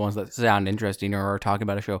listen to the ones that sound interesting or are talking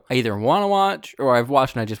about a show I either want to watch or I've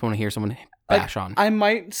watched and I just want to hear someone bash on. I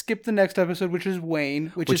might skip the next episode, which is Wayne.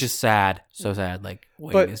 Which is sad. So sad.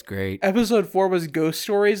 Wayne is great. Episode 4 was Ghost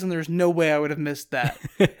Stories, and there's no way I would have missed that.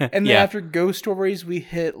 And then after Ghost Stories, we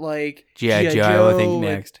hit, G.I. Joe, I think,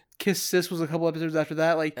 next. Kiss Sis was a couple episodes after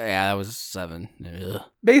that. Yeah, that was 7. Ugh.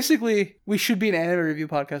 Basically, we should be an anime review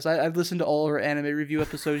podcast. I've listened to all of our anime review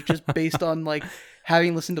episodes just based on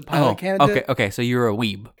having listened to Pilot Candidate. Okay, so you're a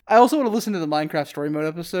weeb. I also want to listen to the Minecraft Story Mode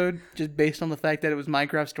episode just based on the fact that it was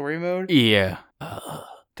Minecraft Story Mode. Yeah.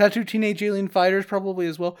 Tattoo Teenage Alien Fighters probably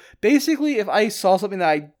as well. Basically, if I saw something that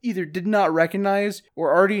I either did not recognize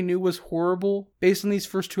or already knew was horrible based on these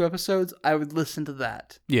first 2 episodes, I would listen to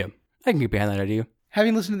that. Yeah, I can get behind that idea.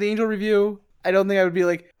 Having listened to the Angel review, I don't think I would be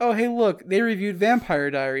like, oh, hey, look, they reviewed Vampire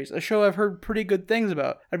Diaries, a show I've heard pretty good things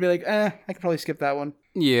about. I'd be like, I could probably skip that one.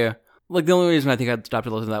 Yeah. The only reason I think I'd stop to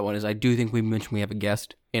listen to that one is I do think we mentioned we have a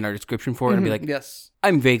guest in our description for it. And I'd be like, yes,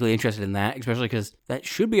 I'm vaguely interested in that, especially because that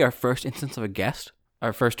should be our first instance of a guest.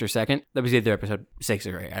 Our first or second. That was either episode 6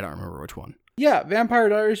 or 8. I don't remember which one. Yeah, Vampire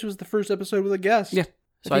Diaries was the first episode with a guest. Yeah.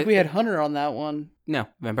 So I think we had Hunter on that one. No,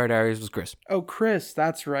 Vampire Diaries was Chris. Oh, Chris,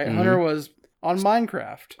 that's right. Mm-hmm. Hunter was on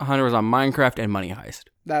Minecraft. Hunter was on Minecraft and Money Heist.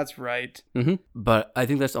 That's right. But I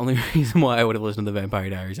think that's the only reason why I would have listened to the Vampire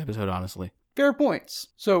Diaries episode, honestly. Fair points.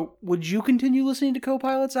 So, would you continue listening to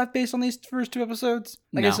Co-Pilots based on these first 2 episodes?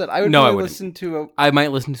 Like I said, I would probably listen to I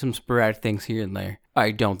might listen to some sporadic things here and there.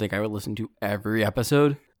 I don't think I would listen to every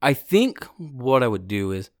episode. I think what I would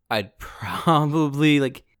do is I'd probably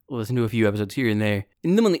listen to a few episodes here and there.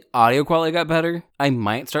 And then when the audio quality got better, I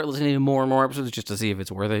might start listening to more and more episodes just to see if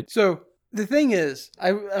it's worth it. So, the thing is,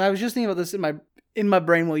 I was just thinking about this in my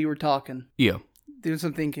brain while you were talking. Yeah. Doing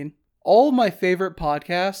some thinking. All of my favorite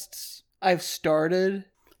podcasts I've started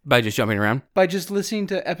by just jumping around? By just listening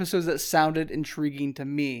to episodes that sounded intriguing to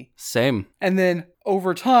me. Same. And then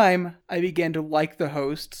over time, I began to like the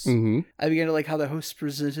hosts. Mm-hmm. I began to like how the hosts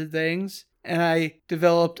presented things. And I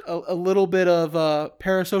developed a little bit of a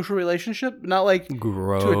parasocial relationship. Not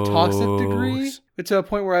Gross. to a toxic degree, but to a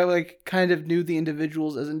point where I kind of knew the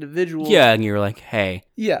individuals as individuals. Yeah, and you're like, hey.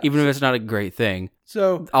 Yeah. Even if it's not a great thing.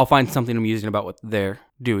 So I'll find something amusing about what they're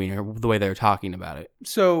doing or the way they're talking about it.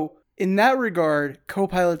 So in that regard,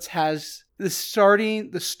 Co-Pilots has the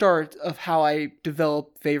start of how I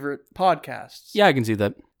develop favorite podcasts. Yeah, I can see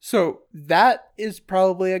that. So that is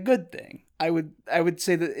probably a good thing. I would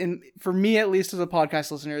say that for me, at least as a podcast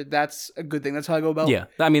listener, that's a good thing. That's how I go about it. Yeah,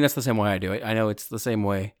 I mean, that's the same way I do it. I know it's the same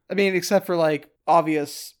way. I mean, except for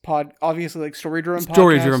obviously story-driven podcasts.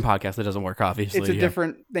 Story-driven podcast, that doesn't work, obviously. It's a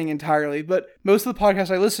different thing entirely. But most of the podcasts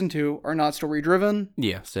I listen to are not story-driven.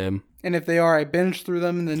 Yeah, same. And if they are, I binge through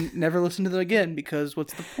them and then never listen to them again because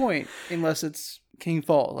what's the point? Unless it's King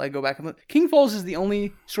Falls. I go back and look. King Falls is the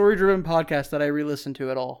only story-driven podcast that I re-listen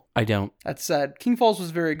to at all. I don't. That's sad. King Falls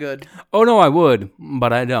was very good. Oh, no, I would,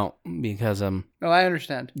 but I don't because, Oh, I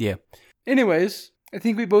understand. Yeah. Anyways, I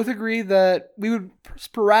think we both agree that we would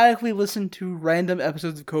sporadically listen to random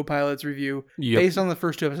episodes of Co-Pilots Review based on the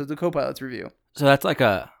first 2 episodes of Co-Pilots Review. So that's like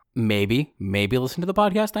a maybe listen to the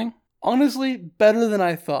podcast thing? Honestly, better than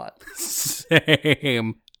I thought.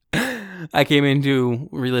 Same. I came into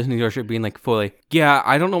re-listening to our shit being fully, yeah,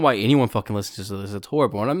 I don't know why anyone fucking listens to this. It's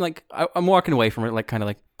horrible. And I'm walking away from it kind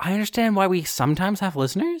of I understand why we sometimes have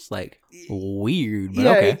listeners. Weird, but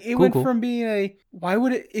okay. It went from being why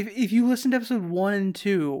would it, if you listened to episode 1 and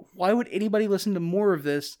 2, why would anybody listen to more of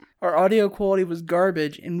this? Our audio quality was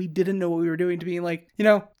garbage and we didn't know what we were doing, to being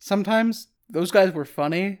sometimes those guys were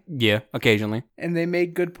funny. Yeah, occasionally. And they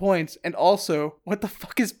made good points. And also, what the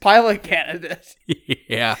fuck is pilot candidate?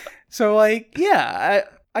 Yeah. So, I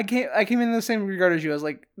came in the same regard as you. I was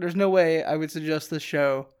like, there's no way I would suggest this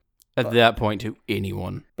show. At that point to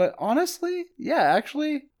anyone. But honestly, yeah,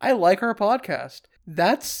 actually, I like our podcast.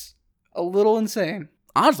 That's a little insane.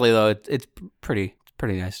 Honestly, though, it's pretty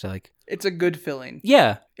nice to It's a good feeling.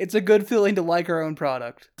 Yeah. It's a good feeling to like our own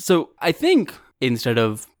product. So, I think instead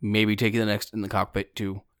of maybe taking the next in the cockpit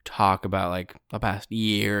to talk about the past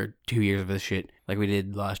year or 2 years of this shit like we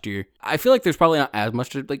did last year, I feel like there's probably not as much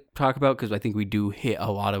to talk about because I think we do hit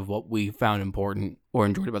a lot of what we found important or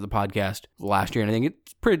enjoyed about the podcast last year, and I think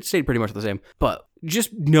it stayed pretty much the same. But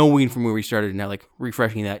just knowing from where we started and now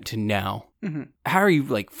refreshing that to now, how are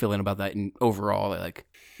you feeling about that and overall?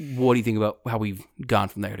 What do you think about how we've gone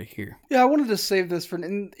from there to here? Yeah, I wanted to save this for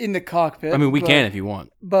in the cockpit. I mean, we can if you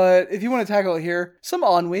want. But if you want to tackle it here, some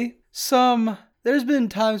ennui. There's been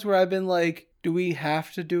times where I've been do we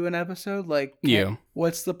have to do an episode? Yeah.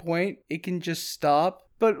 What's the point? It can just stop.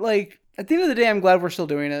 But at the end of the day, I'm glad we're still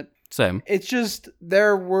doing it. Same. It's just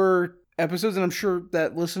there were episodes, and I'm sure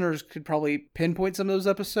that listeners could probably pinpoint some of those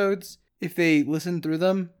episodes if they listened through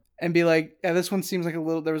them and be like, yeah, this one seems like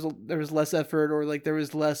there was less effort or there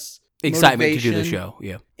was less excitement to do the show.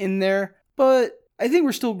 Yeah. In there. But I think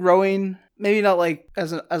we're still growing. Maybe not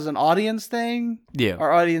as an audience thing. Yeah.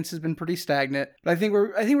 Our audience has been pretty stagnant, but I think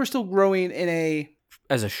we're still growing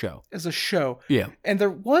as a show. Yeah. And there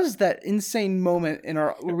was that insane moment in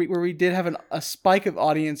where we did have a spike of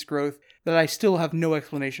audience growth that I still have no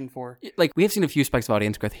explanation for. We have seen a few spikes of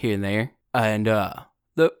audience growth here and there, and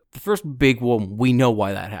the first big one, we know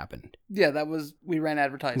why that happened. Yeah, that was we ran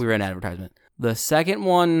advertisement. The second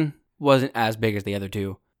one wasn't as big as the other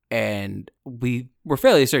two. And we were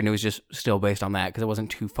fairly certain it was just still based on that because it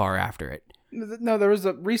wasn't too far after it. No, there was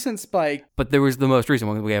a recent spike. But there was the most recent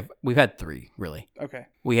one. We've had 3, really. Okay.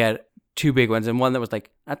 We had 2 big ones and one that was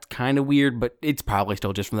that's kind of weird, but it's probably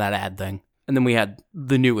still just from that ad thing. And then we had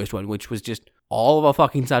the newest one, which was just all of a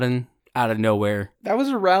fucking sudden out of nowhere. That was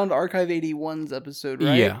around Archive 81's episode,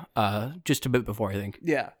 right? Yeah, just a bit before, I think.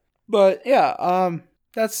 Yeah. But yeah,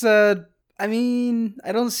 that said, I mean,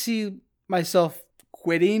 I don't see myself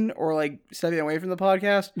quitting or like stepping away from the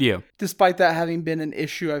podcast. Yeah. Despite that having been an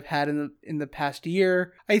issue I've had in the past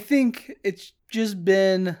year, I think it's just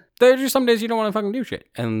been. There's just some days you don't want to fucking do shit,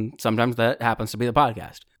 and sometimes that happens to be the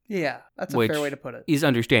podcast. Yeah, that's a Which fair way to put it. Is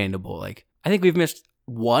understandable. Like, I think we've missed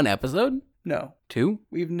one episode. No, 2.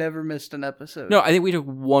 we've never missed an episode. No, I think we took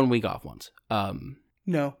 1 week off once.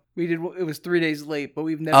 No, we did. It was 3 days late, but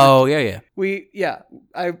we've never. Oh yeah.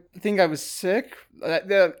 I think I was sick.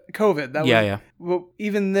 COVID. That was, yeah. Well,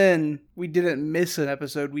 even then, we didn't miss an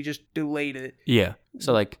episode. We just delayed it. Yeah.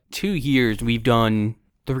 So like 2 years, we've done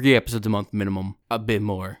 3 episodes a month minimum, a bit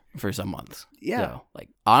more for some months. Yeah. So, like,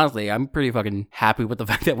 honestly, I'm pretty fucking happy with the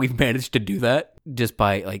fact that we've managed to do that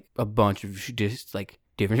despite like a bunch of just like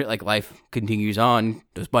different shit. Like life continues on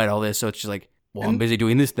despite all this. So it's just like, well, I'm busy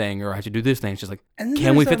doing this thing or I have to do this thing. It's just like,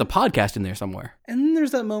 can we fit the podcast in there somewhere? And then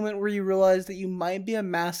there's that moment where you realize that you might be a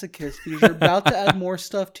masochist because you're about to add more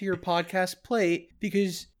stuff to your podcast plate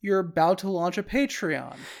because you're about to launch a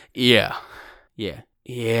Patreon. Yeah.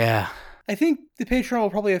 I think the Patreon will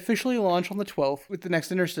probably officially launch on the 12th with the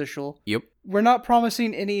next interstitial. Yep. We're not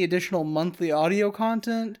promising any additional monthly audio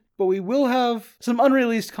content, but we will have some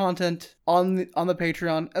unreleased content on the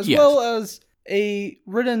Patreon, as well as a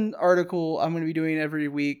written article I'm going to be doing every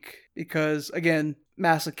week because, again,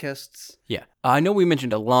 masochists. Yeah. I know we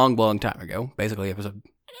mentioned a long time ago, basically episode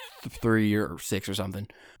 3 or 6 or something,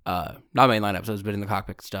 not mainline episodes, but in the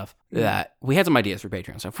cockpit stuff, that we had some ideas for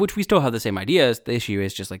Patreon stuff, which we still have the same ideas. The issue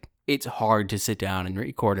is just like, it's hard to sit down and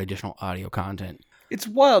record additional audio content. It's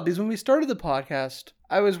wild because when we started the podcast,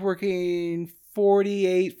 I was working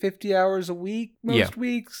 48, 50 hours a week most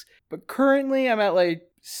weeks, but currently I'm at like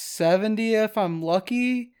 70 if I'm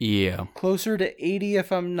lucky. Yeah. Closer to 80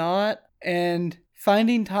 if I'm not. And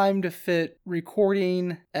finding time to fit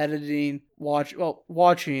recording, editing,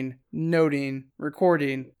 watching, noting,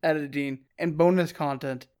 recording, editing, and bonus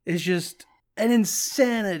content is just an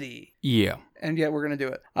insanity. Yeah. And yet we're going to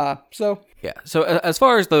do it. So as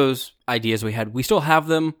far as those ideas we had, we still have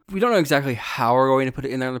them. We don't know exactly how we're going to put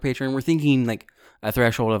it in there on the Patreon. We're thinking like a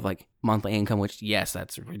threshold of like monthly income, which yes,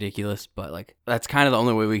 that's ridiculous, but like that's kind of the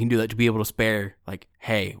only way we can do that, to be able to spare like,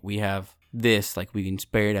 hey, we have this, like we can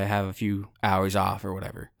spare to have a few hours off or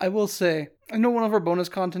whatever. I will say, I know one of our bonus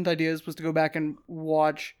content ideas was to go back and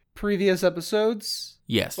watch previous episodes.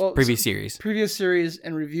 Yes, previous series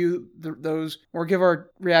and review those or give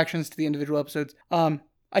our reactions to the individual episodes.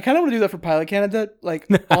 I kind of want to do that for Pilot Candidate. Like,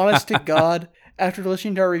 honest to God, after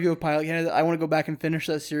listening to our review of Pilot Candidate, I want to go back and finish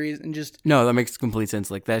that series and just... No, that makes complete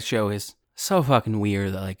sense. Like, that show is so fucking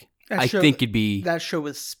weird that, like, I think it'd be... That show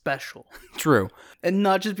was special. True. And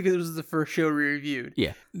not just because it was the first show we reviewed.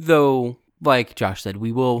 Yeah. Though, like Josh said,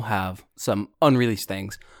 we will have some unreleased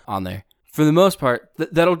things on there. For the most part,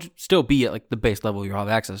 that'll still be at like the base level. You'll have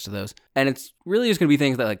access to those. And it's really just going to be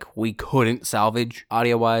things that like we couldn't salvage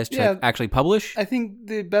audio-wise to like, actually publish. I think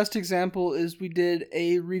the best example is we did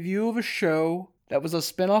a review of a show that was a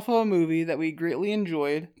spinoff of a movie that we greatly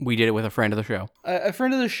enjoyed. We did it with a friend of the show. A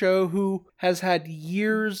friend of the show who has had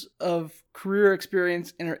years of career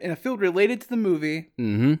experience in a field related to the movie.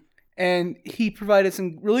 Mm-hmm. And he provided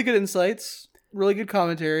some really good insights. Really good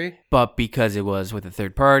commentary. But because it was with a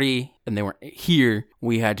third party and they weren't here,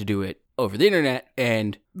 we had to do it over the internet,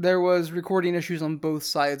 and there was recording issues on both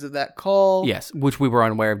sides of that call. Yes, which we were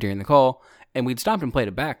unaware of during the call, and we'd stopped and played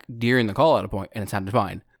it back during the call at a point, and it sounded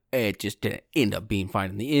fine. It just didn't end up being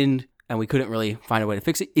fine in the end, and we couldn't really find a way to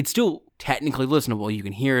fix it. It's still technically listenable. You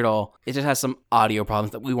can hear it all. It just has some audio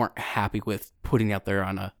problems that we weren't happy with putting out there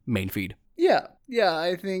on a main feed. Yeah,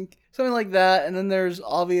 I think something like that. And then there's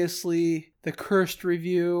obviously the Cursed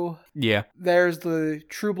review. Yeah. There's the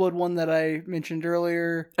True Blood one that I mentioned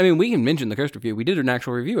earlier. I mean, we can mention the Cursed review. We did an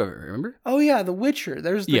actual review of it, remember? Oh, yeah, The Witcher.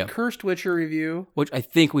 There's the Cursed Witcher review. Which I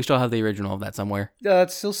think we still have the original of that somewhere.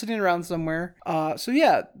 It's still sitting around somewhere. So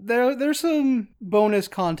yeah, there's some bonus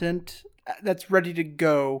content that's ready to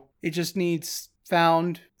go. It just needs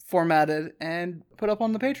found, formatted, and put up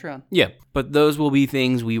on the Patreon. Yeah, but those will be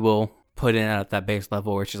things we will put in at that base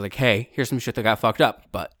level where it's just like, hey, here's some shit that got fucked up,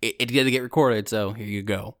 but it did get recorded, so here you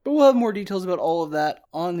go. But we'll have more details about all of that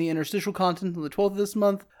on the interstitial content on the 12th of this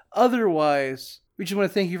month. Otherwise, we just want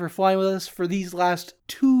to thank you for flying with us for these last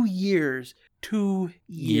 2 years. 2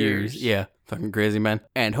 years. Yeah, fucking crazy, man.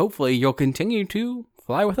 And hopefully you'll continue to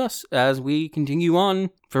fly with us as we continue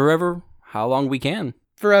on forever, how long we can.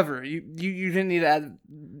 Forever. You didn't need to add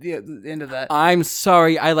the end of that. I'm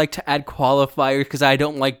sorry. I like to add qualifiers because I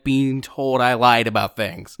don't like being told I lied about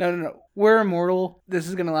things. No. We're immortal. This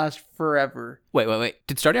is going to last forever. Wait.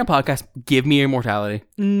 Did starting a podcast give me immortality?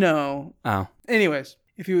 No. Oh. Anyways,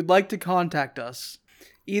 if you would like to contact us,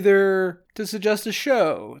 either to suggest a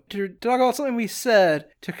show, to talk about something we said,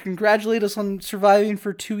 to congratulate us on surviving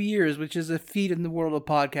for 2 years, which is a feat in the world of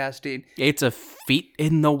podcasting. It's a feat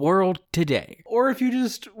in the world today. Or if you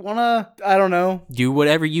just want to, I don't know, Do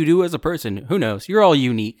whatever you do as a person. Who knows? You're all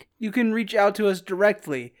unique. you can reach out to us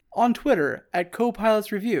directly on Twitter at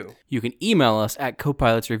Copilots Review. You can email us at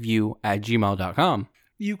copilotsreview@gmail.com.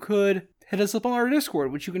 You could hit us up on our Discord,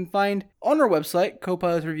 which you can find on our website,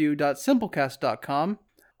 copilotsreview.simplecast.com.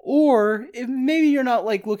 Or if maybe you're not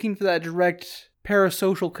looking for that direct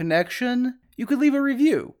parasocial connection, you could leave a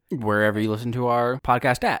review. Wherever you listen to our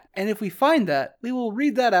podcast at. And if we find that, we will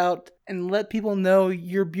read that out and let people know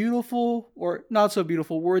your beautiful or not so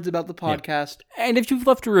beautiful words about the podcast. And if you've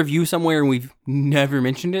left a review somewhere and we've never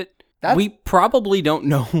mentioned it, That's- we probably don't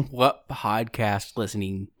know what podcast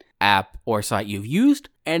listening app or site you've used.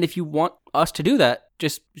 And if you want us to do that,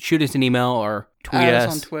 just shoot us an email or tweet Add us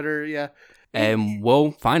us on Twitter, yeah. and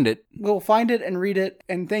we'll find it. We'll find it and read it,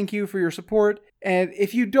 and thank you for your support. And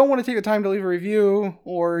if you don't want to take the time to leave a review,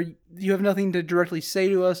 or you have nothing to directly say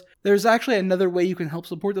to us, there's actually another way you can help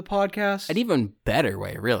support the podcast. An even better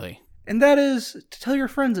way, really. And that is to tell your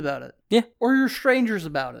friends about it. Yeah. Or your strangers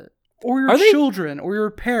about it. Or your Are they- children, or your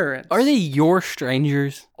parents. Are they your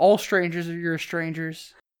strangers? All strangers are your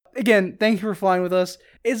strangers. Again, thank you for flying with us.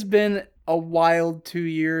 It's been a wild 2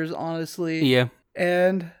 years, honestly. Yeah.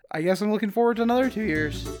 And I guess I'm looking forward to another 2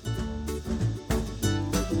 years.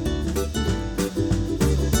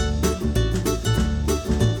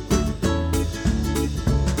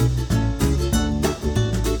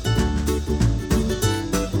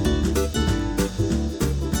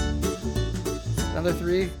 Another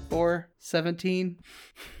 3, 4, 17.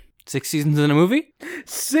 6 seasons in a movie?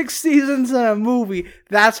 6 seasons and a movie.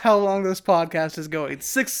 That's how long this podcast is going.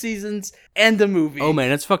 6 seasons and a movie. Oh man,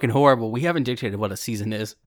 that's fucking horrible. We haven't dictated what a season is.